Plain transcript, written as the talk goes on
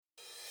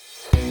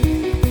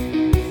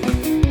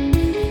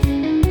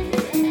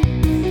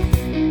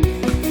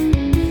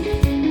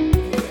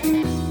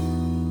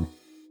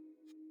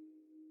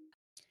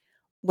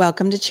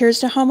Welcome to Cheers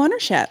to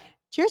Homeownership.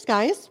 Cheers,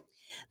 guys.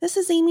 This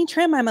is Amy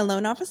Trim. I'm a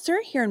loan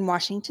officer here in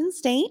Washington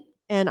State.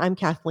 And I'm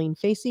Kathleen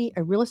Facey,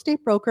 a real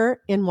estate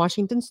broker in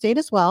Washington State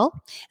as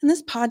well. And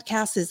this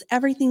podcast is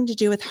everything to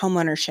do with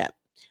homeownership,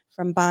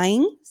 from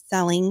buying,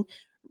 selling,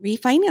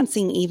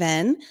 refinancing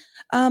even,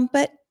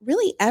 but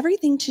really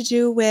everything to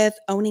do with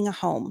owning a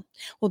home.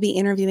 We'll be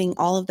interviewing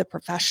all of the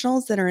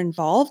professionals that are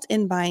involved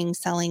in buying,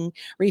 selling,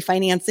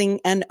 refinancing,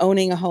 and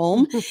owning a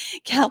home.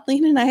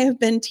 Kathleen and I have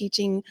been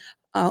teaching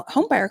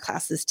homebuyer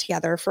classes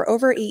together for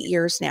over 8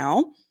 years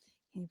now.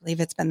 Can you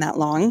believe it's been that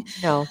long?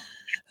 No.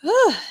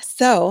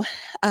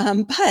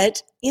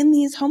 But in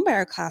these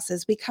homebuyer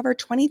classes, we cover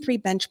 23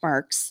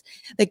 benchmarks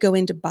that go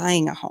into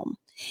buying a home.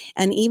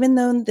 And even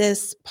though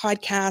this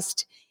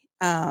podcast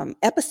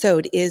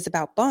episode is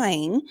about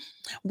buying,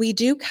 we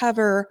do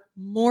cover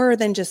more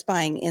than just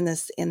buying in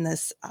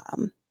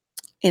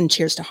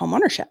Cheers to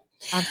Homeownership.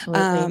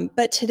 Absolutely.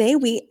 But today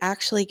we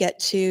actually get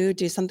to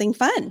do something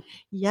fun.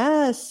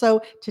 Yes.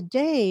 So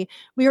today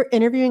we are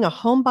interviewing a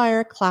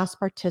homebuyer class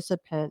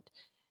participant,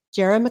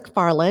 Jara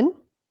McFarland.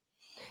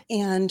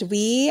 And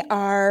we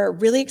are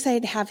really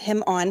excited to have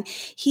him on.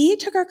 He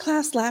took our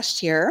class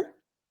last year,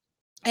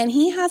 and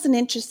he has an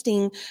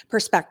interesting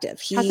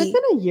perspective. Has it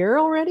been a year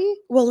already?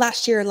 Well,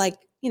 last year,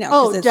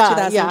 because it's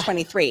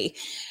 2023.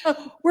 Yeah.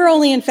 We're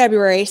only in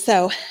February,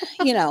 so,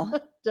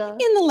 Duh.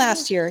 in the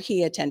last year,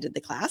 he attended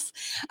the class.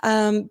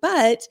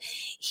 But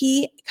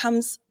he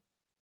comes,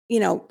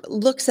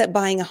 looks at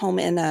buying a home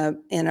in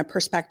a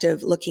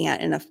perspective, looking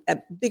at a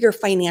bigger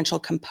financial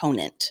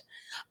component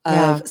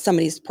of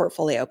somebody's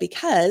portfolio,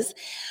 because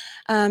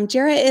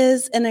Jara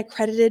is an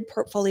accredited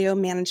portfolio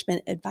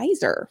management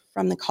advisor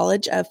from the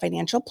College of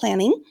Financial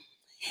Planning,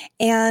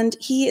 and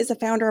he is a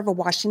founder of a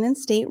Washington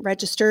State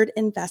registered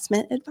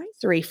investment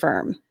advisory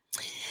firm.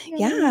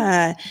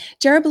 Yeah.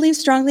 Jara believes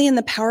strongly in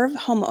the power of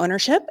home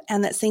ownership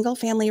and that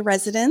single-family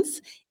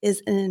residence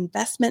is an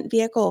investment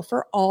vehicle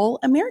for all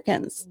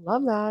Americans.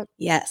 Love that.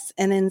 Yes.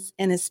 And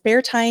in his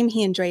spare time,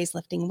 he enjoys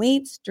lifting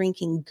weights,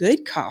 drinking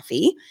good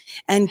coffee,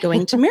 and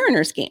going to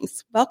Mariners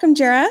games. Welcome,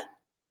 Jara.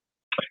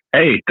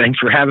 Hey, thanks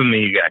for having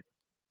me, you guys.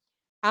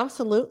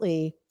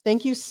 Absolutely.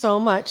 Thank you so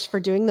much for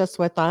doing this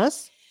with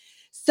us.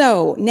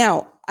 So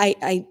now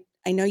I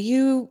know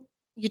you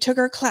took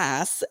our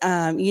class.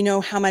 You know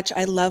how much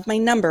I love my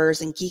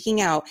numbers and geeking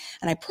out.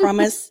 And I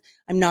promise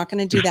I'm not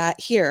going to do that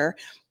here.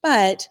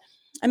 But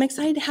I'm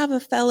excited to have a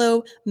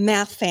fellow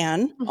math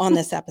fan on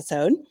this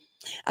episode.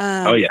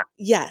 Oh, yeah.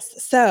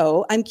 Yes.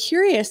 So I'm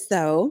curious,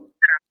 though.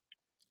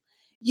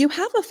 You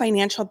have a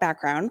financial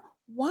background.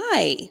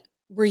 Why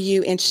were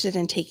you interested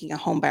in taking a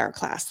homebuyer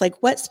class?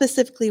 Like, what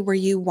specifically were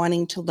you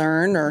wanting to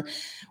learn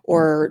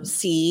or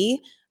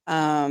see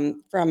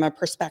from a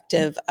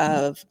perspective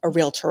of a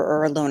realtor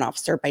or a loan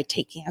officer by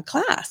taking a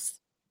class?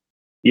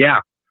 Yeah.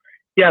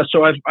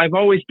 So I've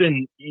always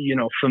been,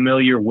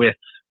 familiar with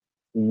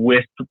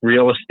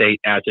real estate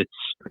as it's,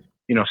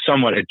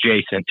 somewhat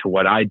adjacent to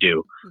what I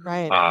do.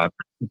 Right.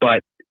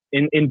 But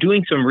in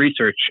doing some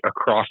research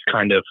across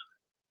kind of,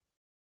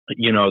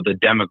 the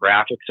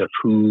demographics of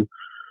who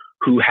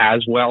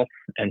has wealth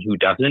and who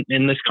doesn't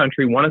in this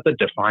country, one of the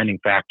defining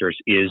factors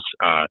is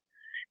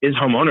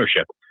home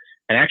ownership.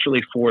 And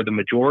actually, for the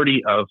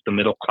majority of the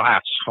middle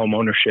class, home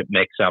ownership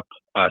makes up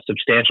a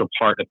substantial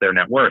part of their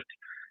net worth,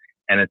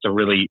 and it's a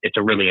really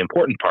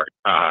important part.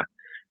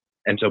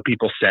 And so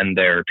people send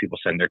their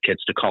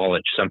kids to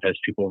college. Sometimes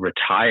people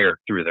retire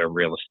through their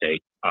real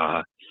estate.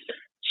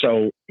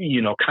 So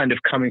kind of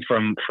coming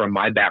from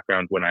my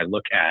background, when I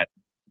look at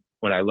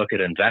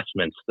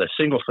investments, the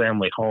single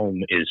family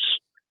home is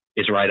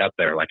right up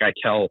there. Like I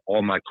tell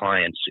all my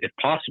clients, if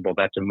possible,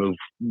 that's a move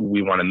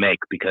we want to make,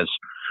 because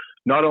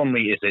not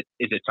only is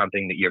it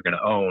something that you're going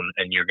to own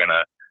and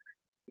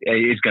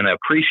is going to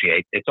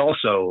appreciate, it's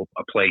also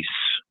a place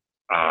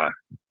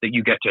that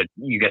you get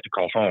to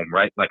call home,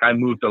 right? Like I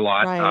moved a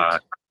lot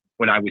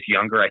when I was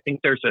younger. I think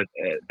there's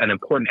an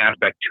important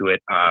aspect to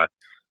it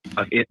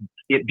of it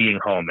being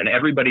home, and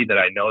everybody that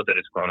I know that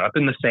has grown up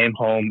in the same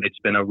home, it's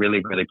been a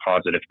really, really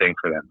positive thing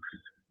for them.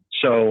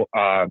 So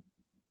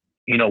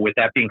with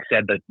that being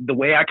said, the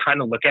way I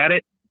kind of look at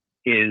it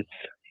is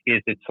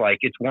it's like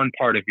it's one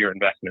part of your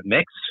investment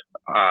mix,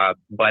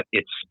 but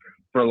it's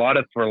for a lot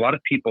of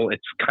people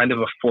it's kind of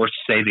a forced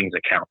savings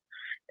account,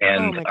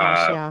 and oh my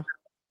gosh, yeah.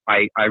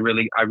 I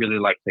really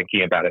like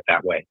thinking about it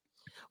that way.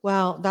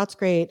 Well, that's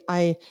great.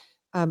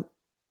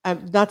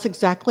 That's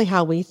exactly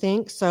how we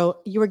think.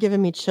 So you were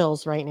giving me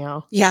chills right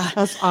now. Yeah,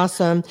 that's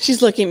awesome.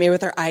 She's looking at me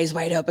with her eyes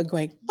wide open,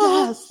 going,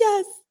 "Yes,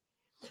 yes."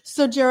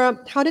 So, Jara,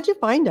 how did you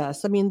find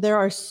us? I mean, there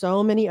are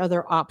so many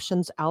other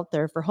options out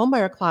there for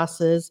homebuyer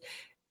classes.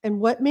 And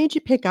what made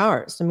you pick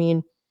ours? I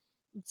mean,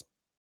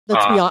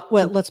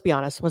 let's be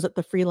honest. Was it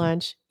the free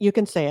lunch? You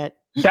can say it.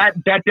 That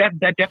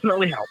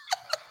definitely helped.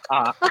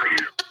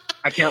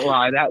 I can't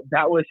lie.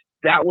 That was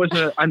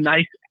a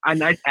nice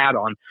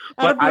add-on.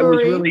 But I was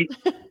really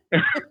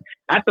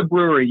at the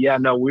brewery. Yeah,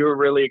 no, we were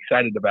really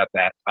excited about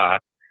that.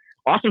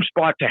 Awesome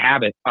spot to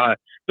have it.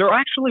 There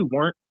actually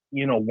weren't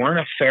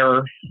a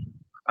fair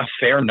a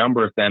fair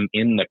number of them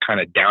in the kind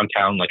of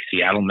downtown, like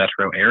Seattle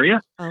metro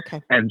area.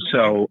 Okay. And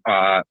so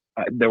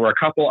there were a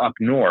couple up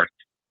north,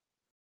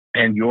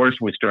 and yours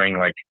was during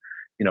like,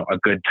 a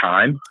good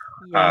time.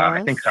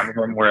 I think some of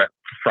them were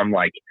from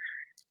like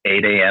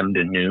 8 a.m.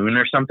 to noon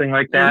or something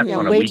like that. Yeah,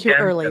 on a way weekend.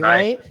 too early,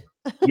 right?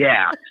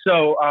 Yeah.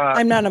 So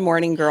I'm not a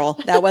morning girl.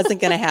 That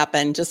wasn't going to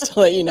happen, just to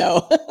let you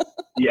know.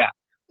 yeah.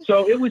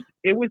 So it was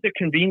a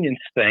convenience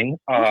thing.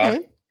 Okay.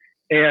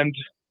 And,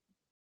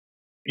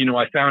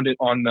 I found it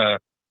on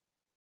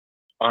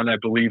I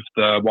believe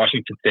the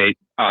Washington State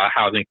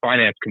Housing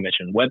Finance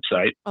Commission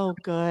website. Oh,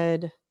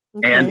 good.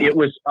 Okay. And it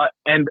was,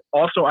 and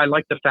also I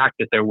like the fact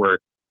that there were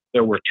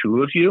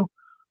two of you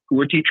who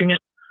were teaching it,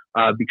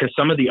 because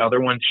some of the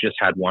other ones just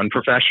had one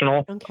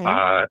professional,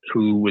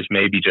 who was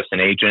maybe just an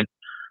agent.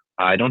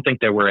 I don't think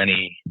there were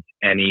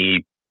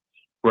any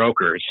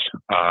brokers,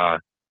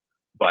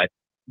 but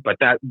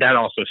that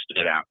also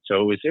stood out.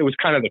 So it was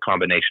kind of the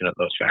combination of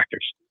those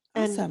factors.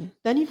 And Awesome.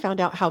 then you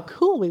found out how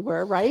cool we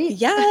were, right?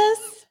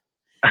 Yes.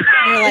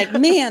 You're like,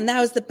 man, that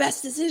was the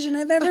best decision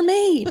I've ever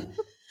made.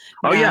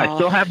 Oh yeah, I No.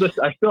 still have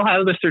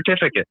the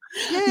certificate.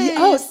 Yay.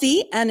 Oh,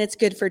 see, and it's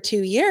good for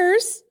 2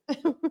 years.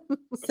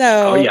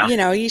 So,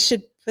 yeah. You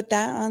should put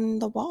that on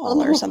the wall On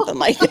the or wall. something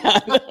like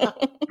that.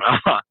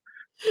 Uh-huh.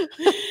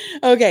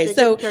 Okay, Get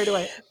so, carried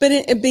away. but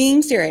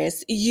being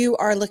serious, you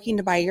are looking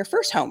to buy your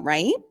first home,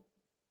 right?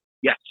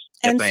 Yes.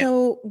 And Yes, I am.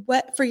 so,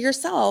 what for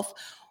yourself,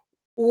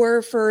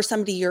 or for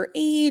somebody your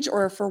age,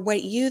 or for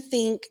what you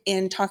think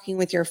in talking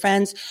with your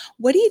friends,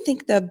 what do you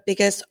think the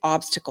biggest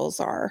obstacles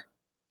are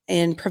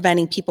in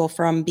preventing people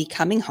from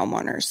becoming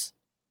homeowners?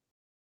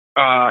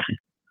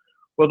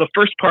 Well, the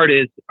first part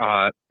is,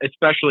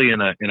 especially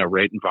in a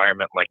rate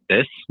environment like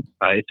this,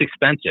 it's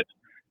expensive.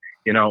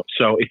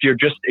 So if you're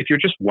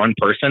just one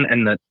person,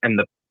 and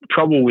the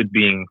trouble with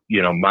being,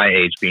 my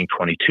age, being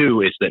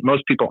 22, is that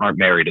most people aren't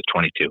married at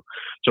 22.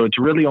 So it's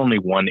really only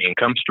one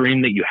income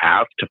stream that you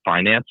have to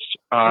finance,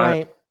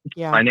 Right.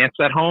 Yeah. finance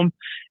that home.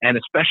 And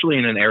especially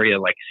in an area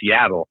like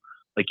Seattle,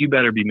 like, you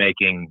better be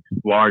making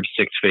large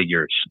six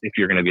figures if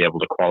you're going to be able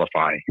to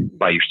qualify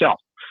by yourself.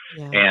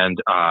 Yeah.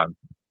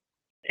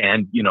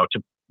 And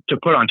to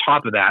put on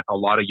top of that, a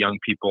lot of young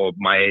people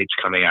my age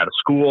coming out of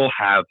school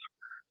have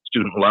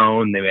student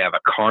loan. They may have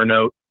a car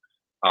note.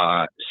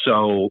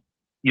 So,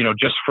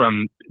 just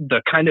from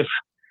the kind of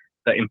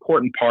the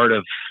important part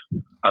of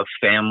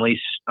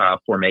families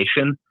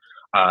formation,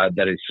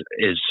 that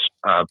is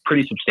a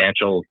pretty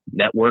substantial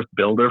net worth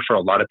builder for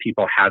a lot of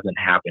people, hasn't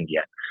happened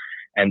yet.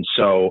 And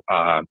so,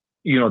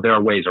 there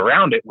are ways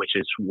around it, which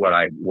is what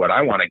I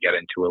want to get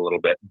into a little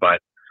bit. But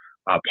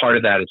part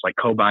of that is like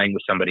co-buying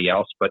with somebody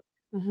else. But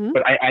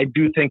I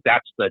do think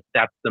that's the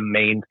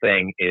main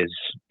thing is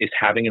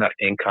having enough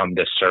income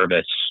to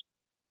service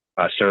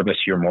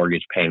your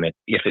mortgage payment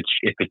if it's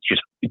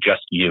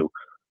just you.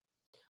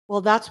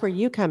 Well, that's where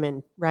you come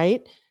in,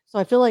 right? So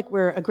I feel like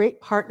we're a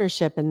great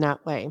partnership in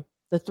that way,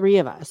 the three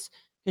of us,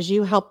 because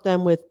you help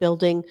them with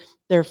building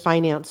their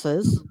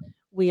finances.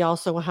 We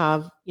also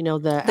have,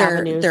 the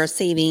avenues, Their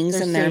savings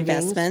their and their savings.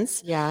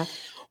 investments. Yeah.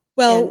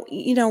 Well,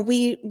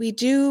 we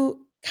do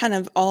kind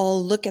of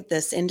all look at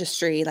this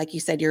industry. Like you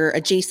said, you're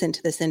adjacent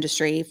to this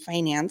industry,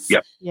 finance.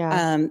 Yep.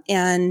 Yeah.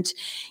 And,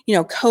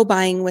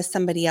 co-buying with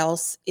somebody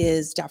else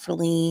is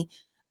definitely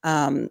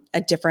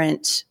a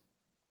different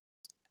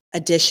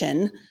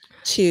addition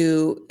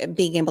to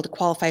being able to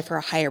qualify for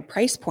a higher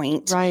price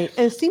point. Right.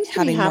 And it seems to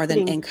be Having more than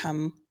happening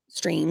income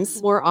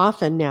streams. more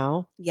often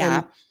now. Yeah.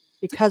 and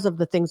because of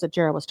the things that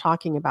Jara was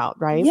talking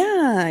about, right?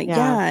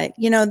 Yeah.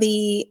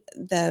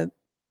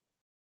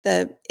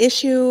 The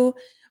issue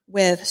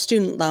with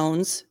student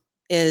loans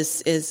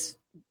is it's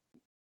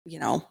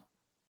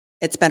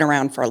been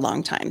around for a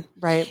long time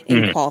Right.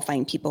 in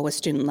qualifying people with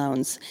student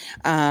loans.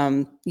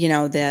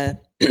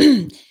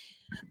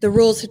 The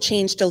rules have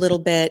changed a little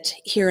bit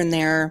here and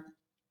there.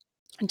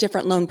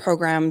 Different loan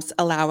programs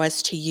allow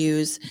us to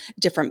use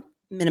different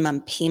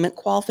minimum payment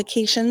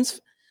qualifications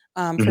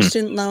for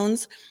student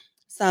loans.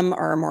 Some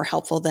are more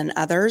helpful than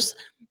others.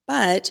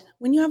 But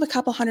when you have a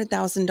couple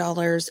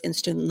 $100,000 in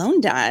student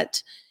loan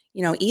debt,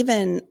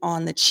 even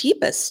on the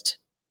cheapest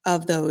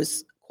of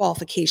those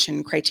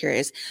qualification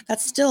criteria,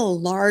 that's still a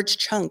large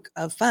chunk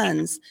of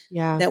funds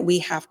that we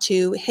have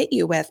to hit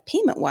you with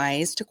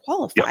payment-wise to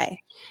qualify. Yep.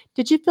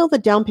 Did you feel the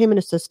down payment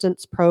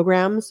assistance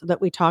programs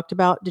that we talked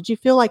about, did you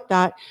feel like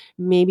that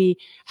maybe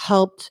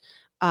helped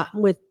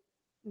with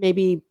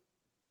maybe,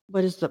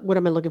 what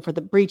am I looking for?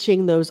 The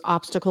breaching those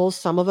obstacles,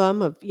 some of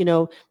them of,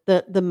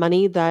 the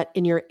money that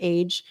in your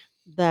age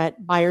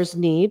that buyers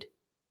need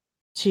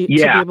to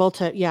be able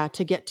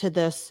to get to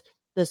this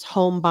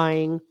home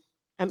buying,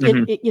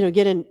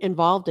 get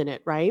involved in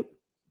it, right?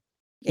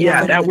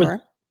 Yeah, that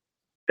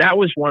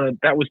was one of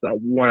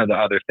the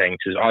other things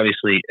is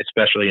obviously,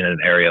 especially in an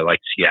area like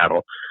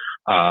Seattle,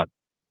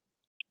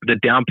 the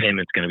down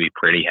payment's going to be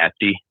pretty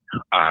hefty.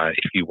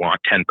 If you want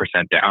 10%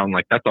 down,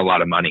 like that's a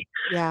lot of money.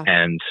 Yeah.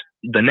 And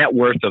the net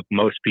worth of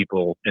most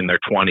people in their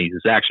 20s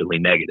is actually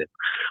negative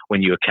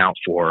when you account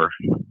for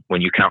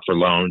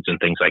loans and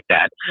things like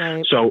that.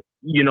 Right. So,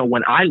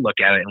 when I look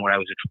at it and when I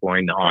was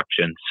exploring the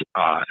options,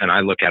 and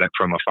I look at it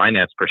from a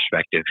finance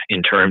perspective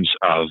in terms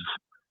of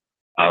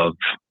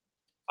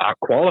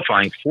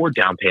qualifying for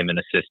down payment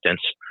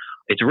assistance,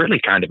 it's really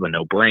kind of a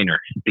no-brainer,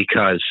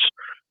 because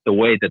the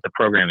way that the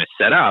program is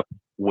set up,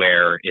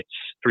 where it's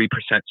 3%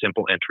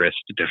 simple interest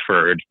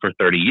deferred for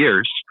 30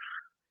 years,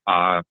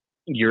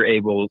 you're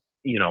able,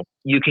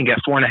 you can get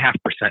 4.5%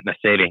 in a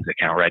savings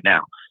account right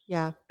now.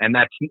 Yeah. And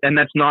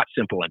that's not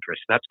simple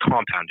interest. That's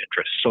compound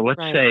interest. So let's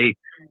Right. say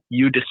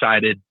you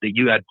decided that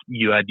you had,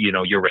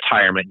 your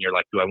retirement, and you're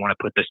like, do I want to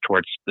put this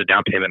towards the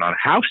down payment on a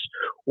house,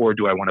 or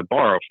do I want to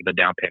borrow for the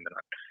down payment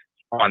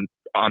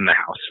on the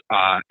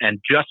house? And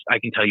just, I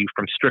can tell you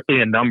from strictly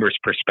a numbers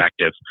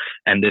perspective,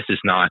 and this is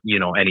not,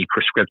 any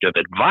prescriptive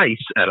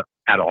advice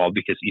at all,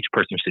 because each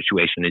person's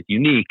situation is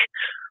unique.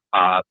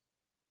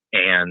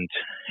 And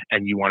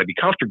you want to be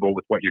comfortable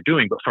with what you're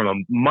doing. But from a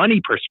money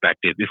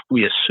perspective, if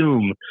we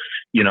assume,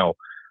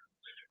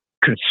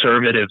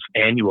 conservative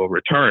annual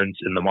returns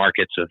in the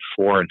markets of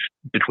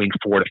between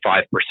 4 to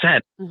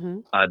 5%,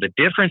 the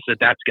difference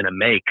that's going to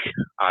make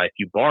if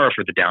you borrow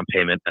for the down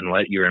payment and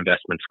let your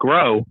investments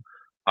grow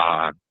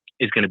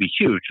is going to be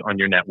huge on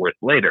your net worth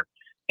later.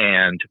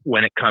 And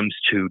when it comes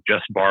to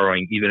just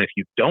borrowing, even if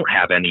you don't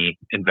have any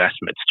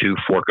investments to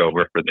fork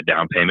over for the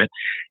down payment,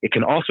 it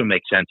can also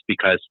make sense,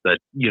 because the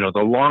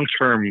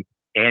long-term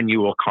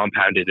annual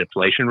compounded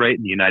inflation rate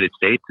in the United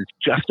States is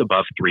just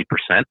above 3%.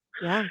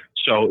 Yeah.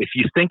 So if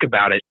you think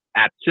about it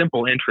at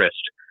simple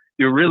interest,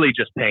 you're really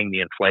just paying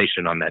the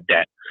inflation on that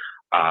debt.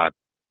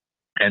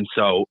 And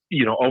so,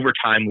 over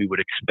time, we would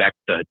expect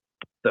the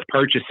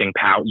purchasing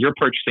power, your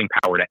purchasing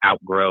power, to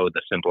outgrow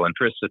the simple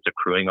interest that's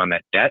accruing on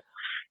that debt.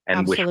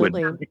 And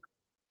Absolutely.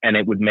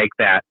 it would make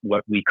that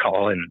what we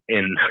call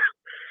in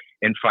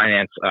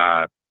finance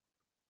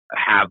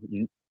have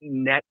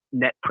net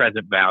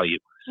present value.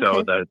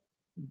 So Okay.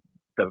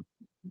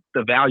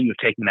 the value of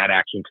taking that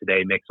action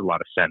today makes a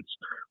lot of sense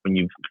when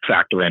you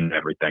factor in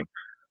everything.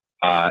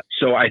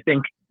 So I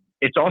think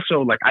it's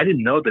also like, I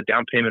didn't know the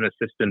down payment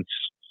assistance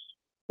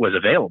was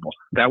available.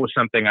 That was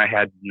something I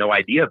had no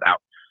idea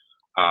about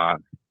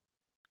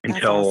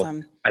until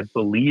awesome. I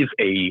believe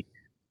a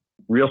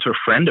realtor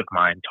friend of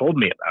mine told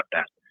me about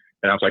that.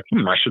 And I was like,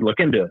 I should look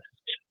into it.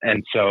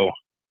 And so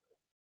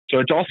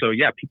it's also,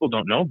 people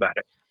don't know about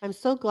it. I'm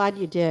so glad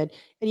you did.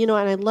 And, and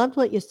I loved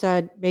what you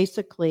said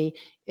basically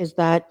is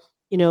that,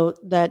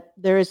 that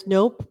there's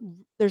no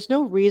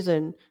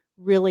reason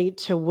really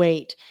to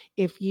wait.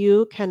 If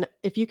you can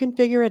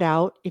figure it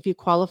out, if you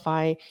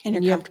qualify And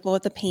you're you comfortable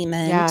with the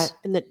payment. Yeah.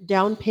 And the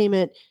down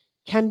payment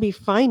can be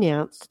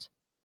financed,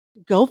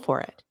 go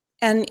for it.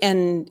 And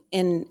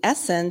in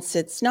essence,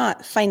 it's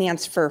not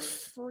financed for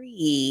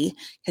free,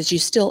 because you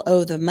still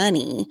owe the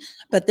money.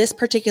 But this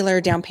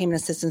particular down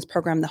payment assistance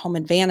program, the Home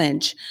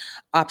Advantage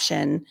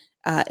option,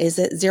 is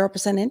at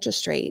 0%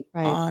 interest rate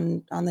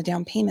on the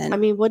down payment. I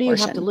mean, what do you have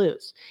portion. to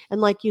lose?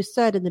 And like you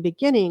said in the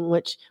beginning,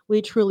 which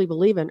we truly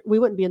believe in, we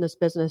wouldn't be in this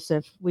business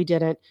if we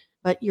didn't.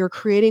 But you're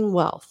creating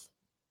wealth,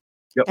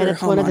 Yep. and Through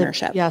it's one of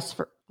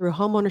homeownership. through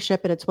home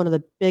ownership, and it's one of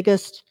the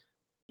biggest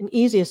and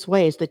easiest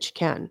ways that you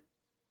can.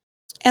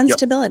 And Yep.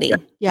 stability.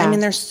 Yeah. I mean,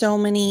 there's so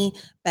many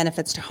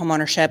benefits to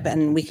homeownership,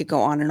 and we could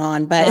go on and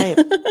on, but Right.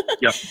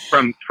 Yep.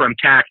 From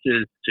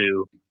taxes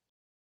to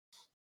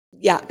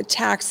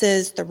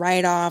taxes, the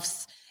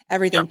write-offs,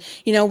 everything.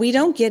 We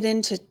don't get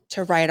into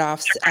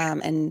write-offs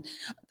and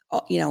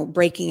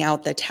breaking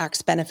out the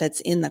tax benefits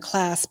in the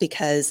class,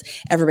 because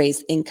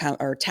everybody's income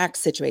or tax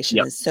situation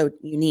is so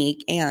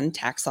unique, and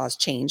tax laws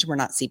change. We're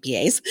not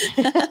CPAs.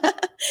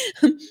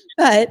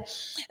 But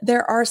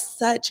there are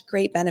such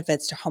great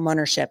benefits to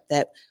homeownership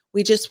that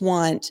we just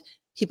want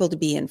people to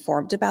be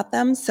informed about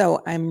them.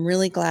 So I'm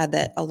really glad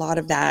that a lot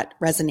of that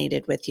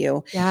resonated with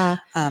you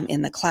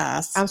in the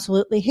class.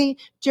 Absolutely. Hey,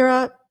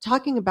 Jara,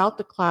 talking about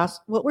the class,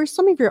 what were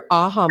some of your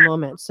aha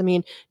moments? I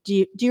mean,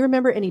 do you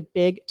remember any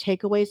big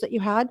takeaways that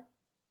you had?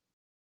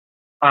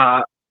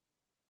 I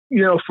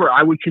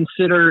would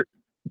consider,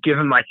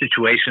 given my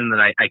situation, that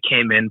I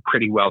came in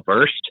pretty well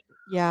versed.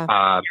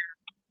 Yeah.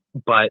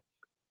 But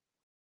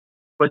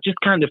just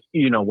kind of,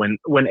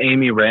 when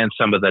Amy ran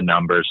some of the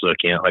numbers,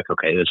 looking at like,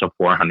 okay, there's a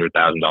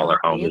 $400,000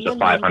 home, there's a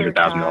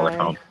 $500,000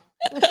 home.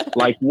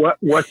 Like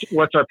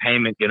what's our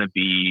payment going to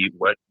be?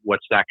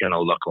 What's that going to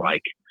look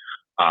like?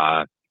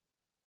 And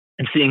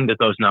seeing that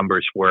those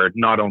numbers were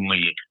not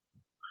only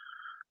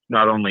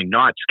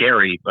not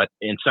scary, but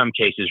in some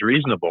cases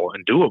reasonable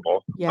and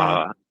doable,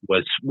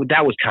 was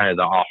kind of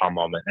the aha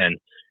moment. And,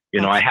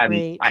 I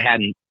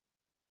hadn't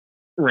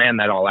ran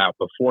that all out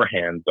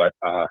beforehand, but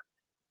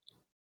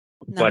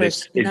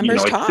Numbers it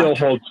still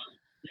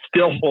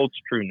holds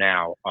true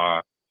now.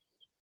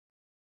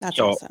 That's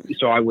awesome.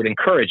 So I would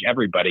encourage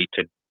everybody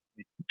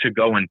to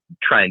go and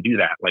try and do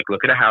that. Like,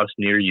 look at a house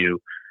near you,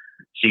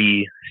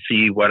 see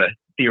what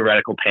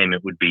theoretical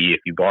payment would be if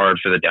you borrowed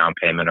for the down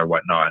payment or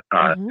whatnot,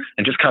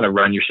 and just kind of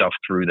run yourself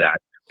through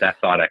that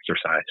thought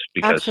exercise,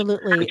 because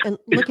Absolutely. And it's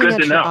looking good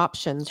at to your know.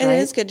 options, It right?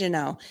 is good to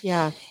know.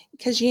 Yeah.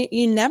 Because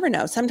you never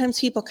know. Sometimes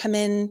people come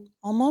in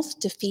almost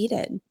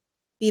defeated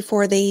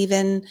before they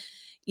even,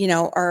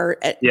 are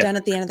done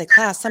at the end of the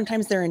class.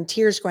 Sometimes they're in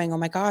tears going, oh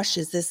my gosh,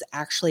 is this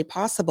actually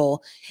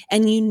possible?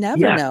 And you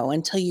never know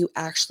until you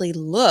actually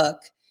look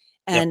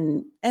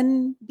and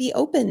be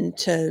open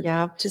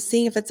to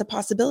seeing if it's a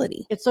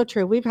possibility. It's so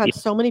true. We've had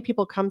so many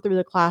people come through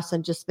the class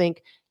and just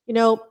think,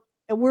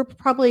 we're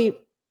probably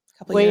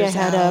way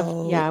ahead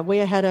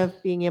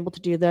of being able to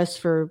do this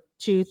for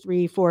 2,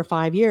 3, 4,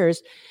 5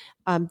 years.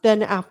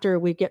 Then after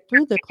we get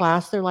through the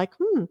class, they're like,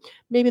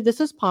 maybe this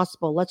is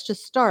possible. Let's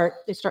just start.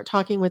 They start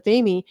talking with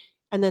Amy.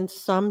 And then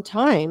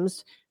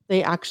sometimes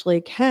they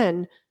actually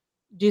can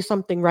do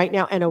something right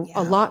now, and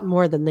a lot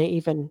more than they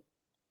even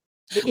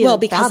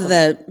because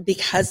fathom.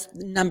 because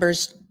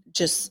numbers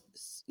just,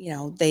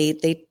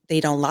 they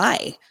don't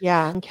lie.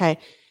 Yeah. Okay.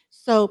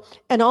 So,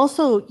 and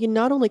also you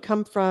not only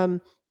come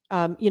from,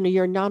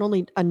 you're not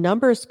only a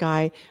numbers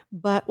guy,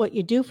 but what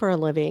you do for a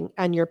living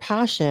and your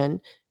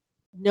passion,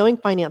 knowing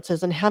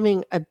finances and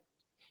having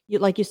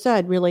like you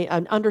said, really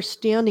an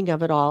understanding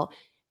of it all,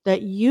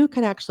 that you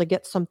can actually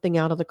get something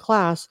out of the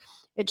class.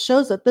 It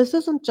shows that this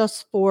isn't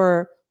just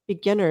for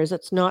beginners.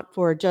 It's not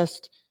for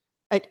just,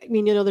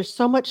 there's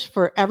so much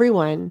for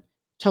everyone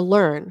to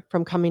learn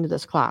from coming to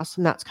this class.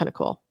 And that's kind of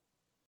cool.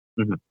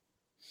 Mm-hmm.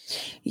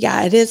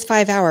 Yeah, it is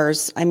 5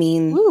 hours. I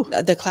mean,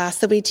 the class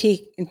that we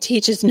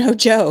teach is no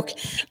joke.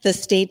 The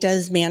state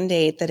does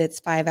mandate that it's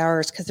 5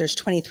 hours because there's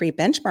 23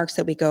 benchmarks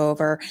that we go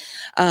over.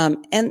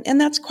 And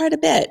that's quite a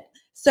bit.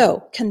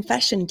 So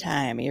confession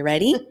time. You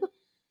ready?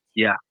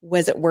 Yeah.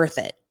 Was it worth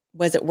it?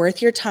 Was it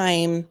worth your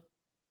time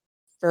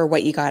for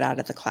what you got out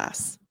of the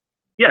class?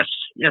 Yes,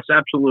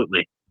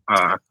 absolutely.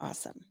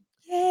 Awesome.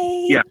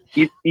 Yay.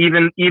 Yeah.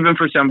 Even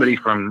for somebody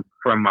from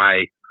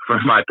my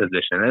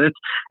position,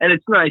 and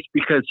it's nice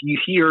because you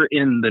hear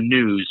in the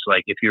news,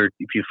 like if you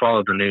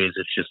follow the news,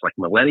 it's just like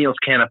millennials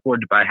can't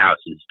afford to buy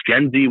houses.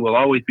 Gen Z will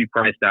always be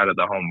priced out of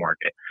the home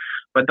market.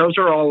 But those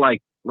are all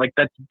like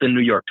that's the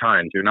New York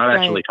Times. You're not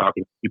actually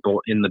talking to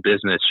people in the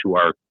business who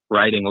are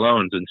writing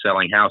loans and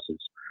selling houses.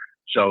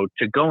 So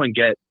to go and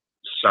get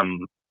some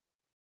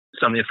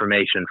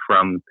information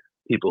from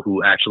people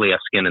who actually have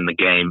skin in the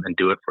game and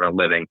do it for a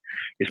living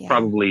is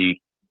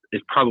probably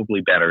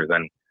better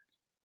than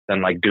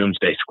like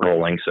doomsday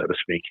scrolling, so to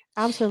speak.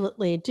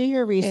 Absolutely. Do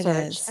your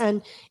research.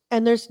 And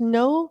there's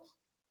no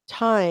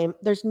time,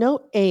 there's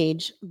no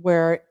age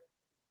where,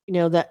 do you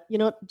know what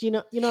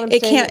I'm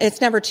saying?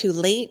 It's never too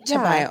late to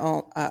buy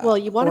well,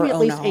 you want to be at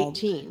least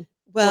 18.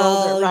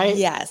 Well, right?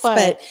 Yes,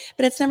 but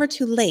it's never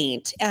too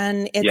late.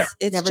 And it's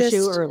never just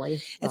too early.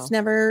 So. It's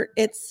never,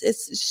 it's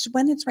just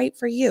when it's right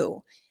for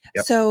you.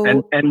 Yep.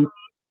 So, and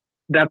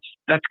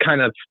that's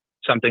kind of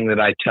something that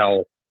I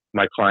tell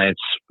my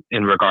clients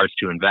in regards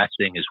to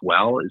investing as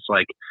well. Is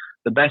like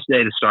the best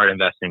day to start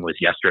investing was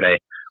yesterday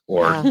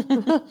or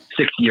 6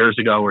 years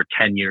ago or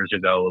 10 years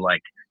ago.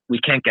 Like we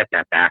can't get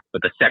that back,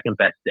 but the second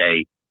best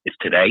day is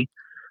today.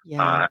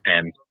 Yeah.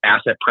 And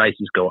asset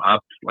prices go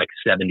up like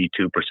 72%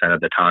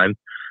 of the time.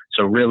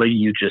 So really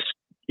you just,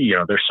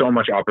 there's so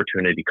much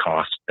opportunity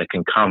cost that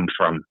can come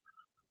from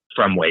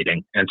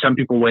waiting. And some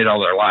people wait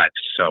all their lives.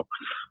 So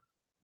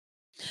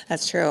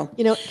that's true.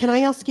 Can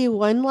I ask you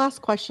one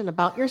last question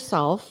about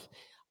yourself?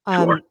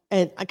 Sure.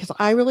 And because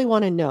I really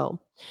want to know.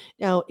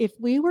 Now, if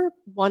we were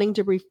wanting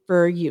to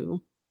refer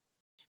you,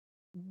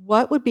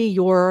 what would be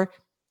your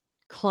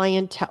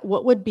clientele?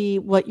 What would be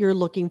what you're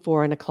looking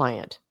for in a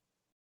client?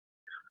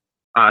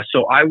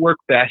 So I work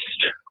best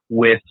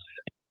with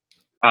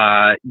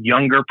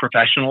younger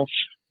professionals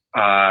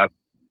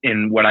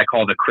in what I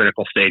call the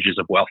critical stages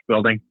of wealth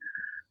building.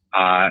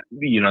 That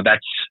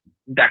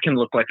can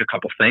look like a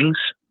couple things,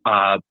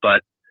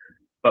 but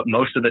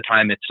most of the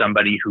time it's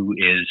somebody who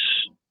is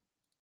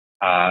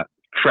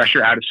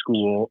fresher out of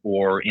school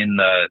or in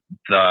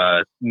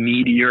the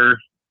meatier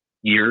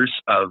years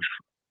of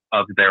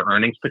their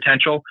earnings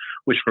potential,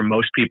 which for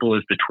most people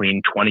is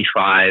between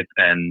 25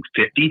 and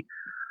 50.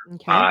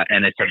 Okay.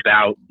 And it's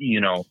about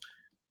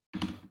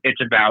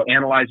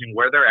analyzing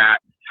where they're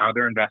at, how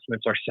their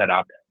investments are set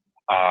up,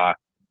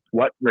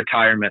 what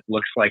retirement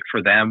looks like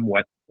for them,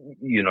 what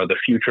the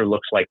future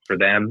looks like for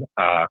them,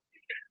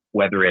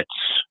 whether it's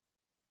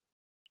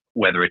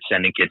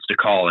sending kids to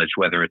college,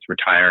 whether it's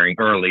retiring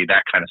early,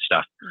 that kind of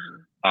stuff.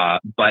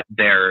 Mm-hmm. But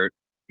they're,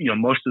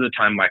 most of the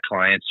time my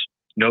clients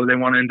know they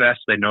want to invest.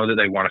 They know that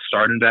they want to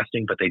start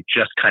investing, but they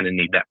just kind of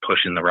need that push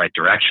in the right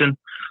direction.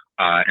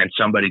 And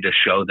somebody to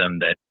show them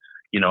that,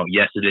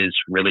 yes, it is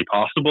really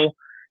possible,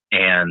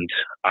 and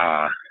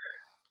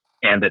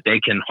that they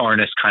can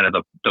harness kind of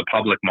the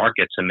public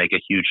markets and make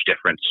a huge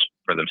difference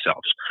for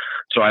themselves.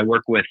 So I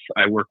work with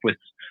a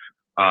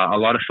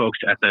lot of folks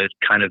at the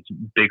kind of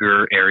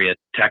bigger area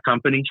tech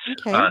companies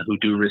who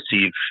do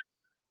receive,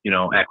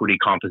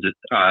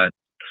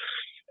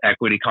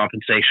 equity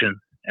compensation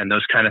and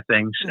those kind of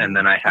things. Mm-hmm. And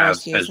then I have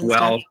as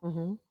well.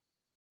 Mm-hmm.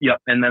 Yep.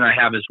 And then I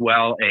have as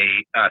well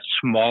a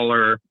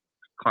smaller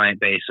client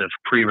base of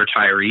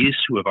pre-retirees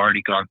who have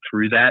already gone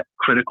through that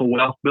critical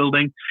wealth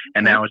building.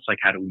 And now it's like,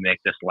 how do we make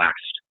this last?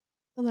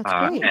 Oh,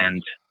 that's great.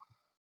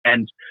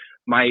 And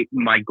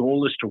my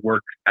goal is to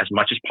work as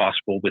much as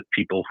possible with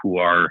people who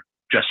are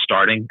just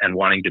starting and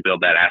wanting to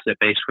build that asset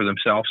base for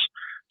themselves.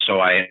 So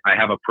I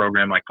have a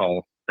program I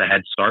call the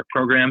Head Start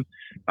program,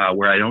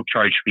 where I don't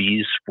charge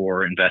fees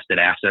for invested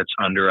assets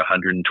under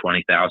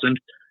 $120,000,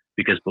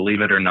 because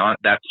believe it or not,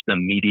 that's the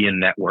median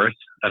net worth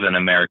of an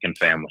American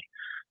family.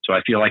 So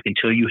I feel like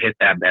until you hit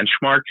that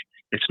benchmark,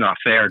 it's not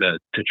fair to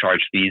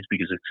charge fees,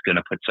 because it's going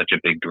to put such a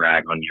big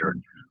drag on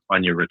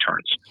your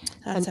returns.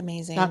 That's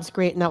amazing. That's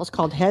great. And that was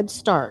called Head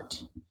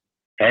Start.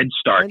 Head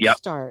Start. Yep.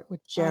 Start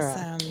with Jared.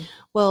 Awesome.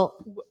 Well,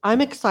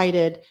 I'm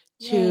excited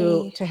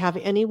Yay. to have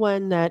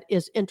anyone that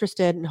is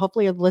interested and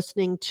hopefully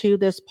listening to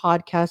this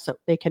podcast, so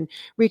they can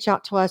reach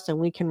out to us and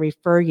we can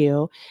refer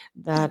you.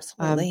 That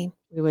Absolutely.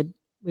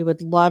 we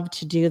would love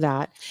to do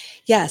that.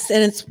 Yes,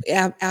 and it's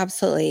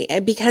absolutely,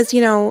 because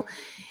you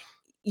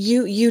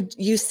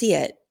see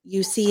it.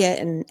 You see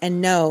it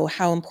and know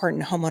how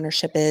important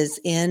homeownership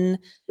is in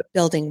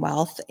building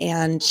wealth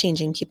and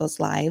changing people's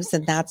lives,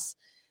 and that's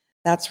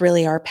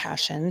really our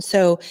passion.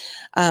 So,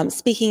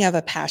 speaking of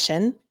a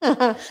passion,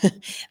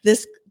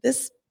 this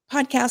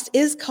podcast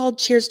is called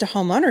Cheers to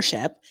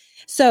Homeownership.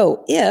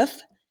 So,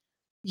 if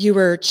you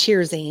were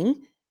cheersing,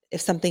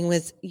 if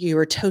you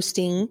were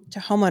toasting to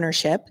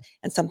homeownership,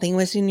 and something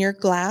was in your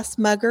glass,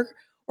 mug,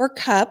 or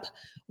cup,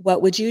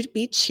 what would you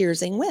be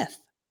cheersing with?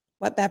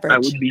 What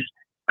beverage?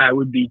 I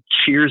would be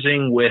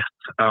cheersing with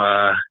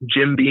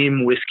Jim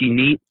Beam Whiskey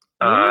Neat,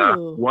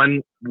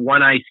 one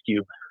ice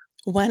cube.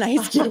 One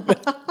ice cube.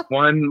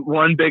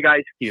 one big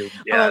ice cube.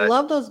 Yeah. Oh, I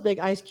love those big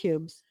ice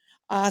cubes.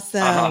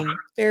 Awesome.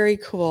 Very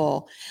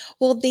cool.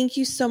 Well, thank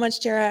you so much,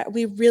 Jared.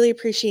 We really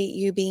appreciate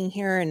you being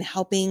here and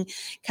helping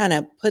kind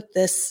of put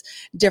this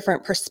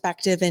different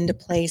perspective into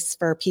place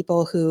for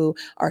people who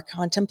are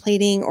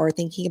contemplating or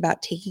thinking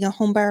about taking a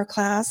home buyer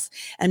class,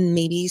 and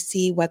maybe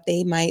see what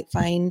they might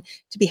find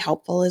to be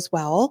helpful as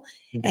well.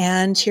 Mm-hmm.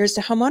 And cheers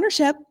to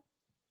homeownership.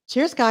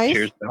 Cheers, guys.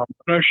 Cheers to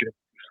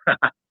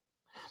homeownership.